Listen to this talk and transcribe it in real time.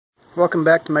Welcome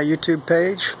back to my YouTube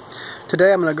page.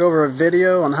 Today I'm going to go over a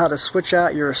video on how to switch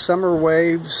out your Summer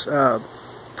Waves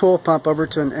pool pump over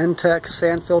to an Intex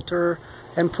sand filter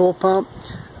and pool pump.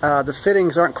 The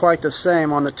fittings aren't quite the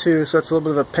same on the two, so it's a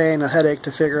little bit of a pain, a headache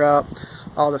to figure out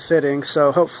all the fittings.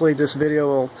 So hopefully this video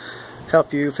will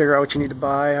help you figure out what you need to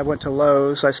buy. I went to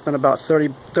Lowe's. I spent about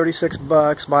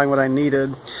 $36 buying what I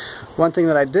needed. One thing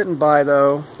that I didn't buy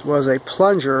though was a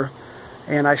plunger.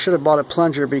 And I should have bought a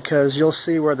plunger because you'll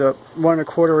see where the 1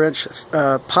 1/4 inch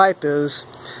pipe is.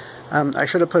 I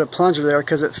should have put a plunger there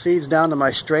because it feeds down to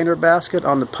my strainer basket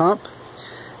on the pump.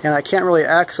 And I can't really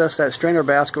access that strainer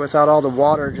basket without all the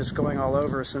water just going all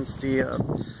over, since the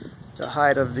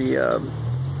height of the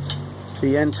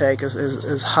intake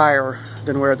is higher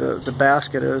than where the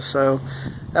basket is. So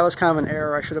that was kind of an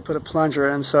error. I should have put a plunger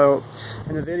in. So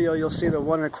in the video you'll see the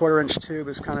 1 1/4 inch tube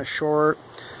is kind of short.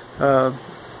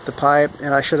 The pipe,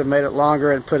 and I should have made it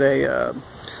longer and put a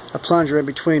plunger in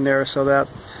between there so that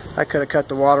I could have cut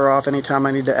the water off anytime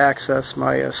I need to access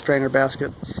my strainer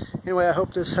basket. Anyway, I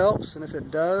hope this helps, and if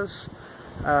it does,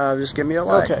 just give me a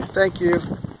like. Okay, thank you.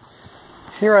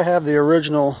 Here I have the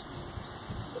original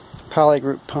Poly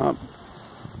Group pump.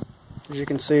 As you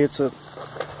can see, it's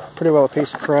pretty well a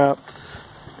piece of crap.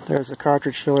 There's a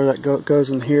cartridge filler that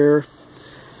goes in here.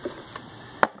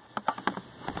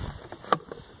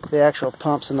 The actual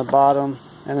pump's in the bottom,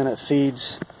 and then it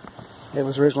feeds. It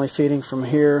was originally feeding from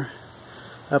here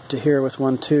up to here with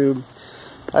one tube.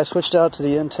 I switched out to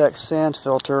the Intex sand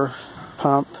filter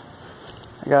pump.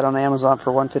 I got it on Amazon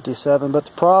for $157, but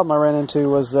the problem I ran into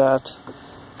was that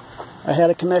I had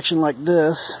a connection like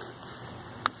this.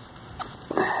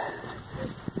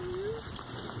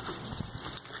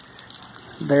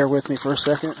 Bear with me for a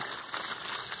second.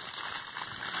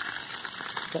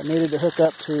 That needed to hook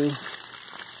up to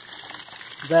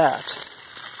that.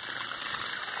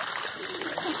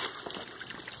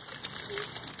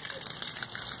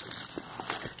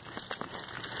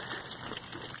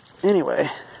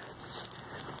 Anyway,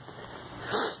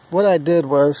 what I did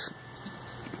was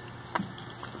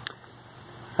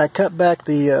I cut back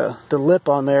the lip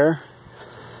on there,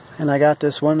 and I got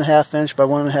this 1 1/2 inch by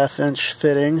 1 1/2 inch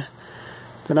fitting.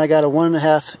 Then I got a 1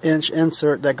 1/2 inch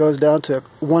insert that goes down to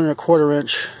 1 1/4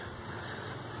 inch,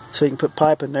 so you can put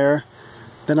pipe in there.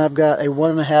 Then I've got a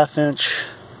 1 1/2 inch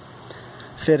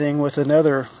fitting with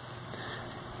another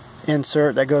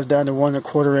insert that goes down to 1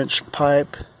 1/4 inch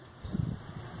pipe.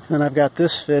 And then I've got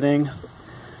this fitting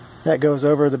that goes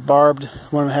over the barbed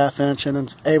 1 1/2 inch, and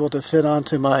it's able to fit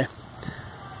onto my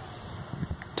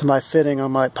fitting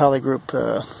on my Poly Group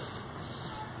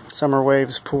Summer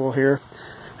Waves pool here.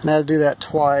 And I had to do that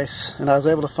twice, and I was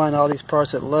able to find all these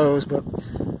parts at Lowe's, but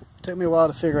it took me a while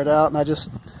to figure it out, and I just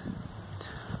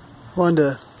wanted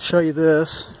to show you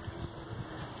this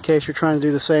in case you're trying to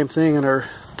do the same thing and are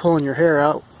pulling your hair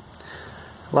out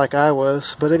like I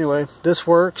was. But anyway, this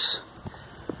works.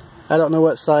 I don't know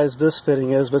what size this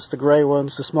fitting is, but it's the gray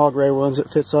ones, the small gray ones. It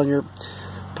fits on your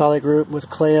Poly Group with a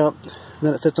clamp, and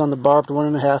then it fits on the barbed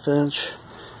 1 1/2 inch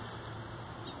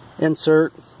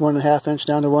insert, 1 1/2 inch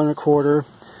down to 1 1/4,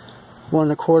 1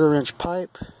 1/4 inch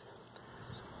pipe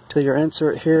to your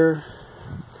insert here,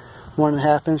 1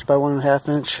 1/2 inch by 1 1/2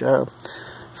 inch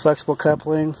flexible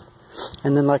coupling,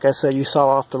 and then, like I said, you saw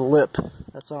off the lip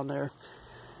that's on there,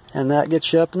 and that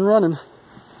gets you up and running.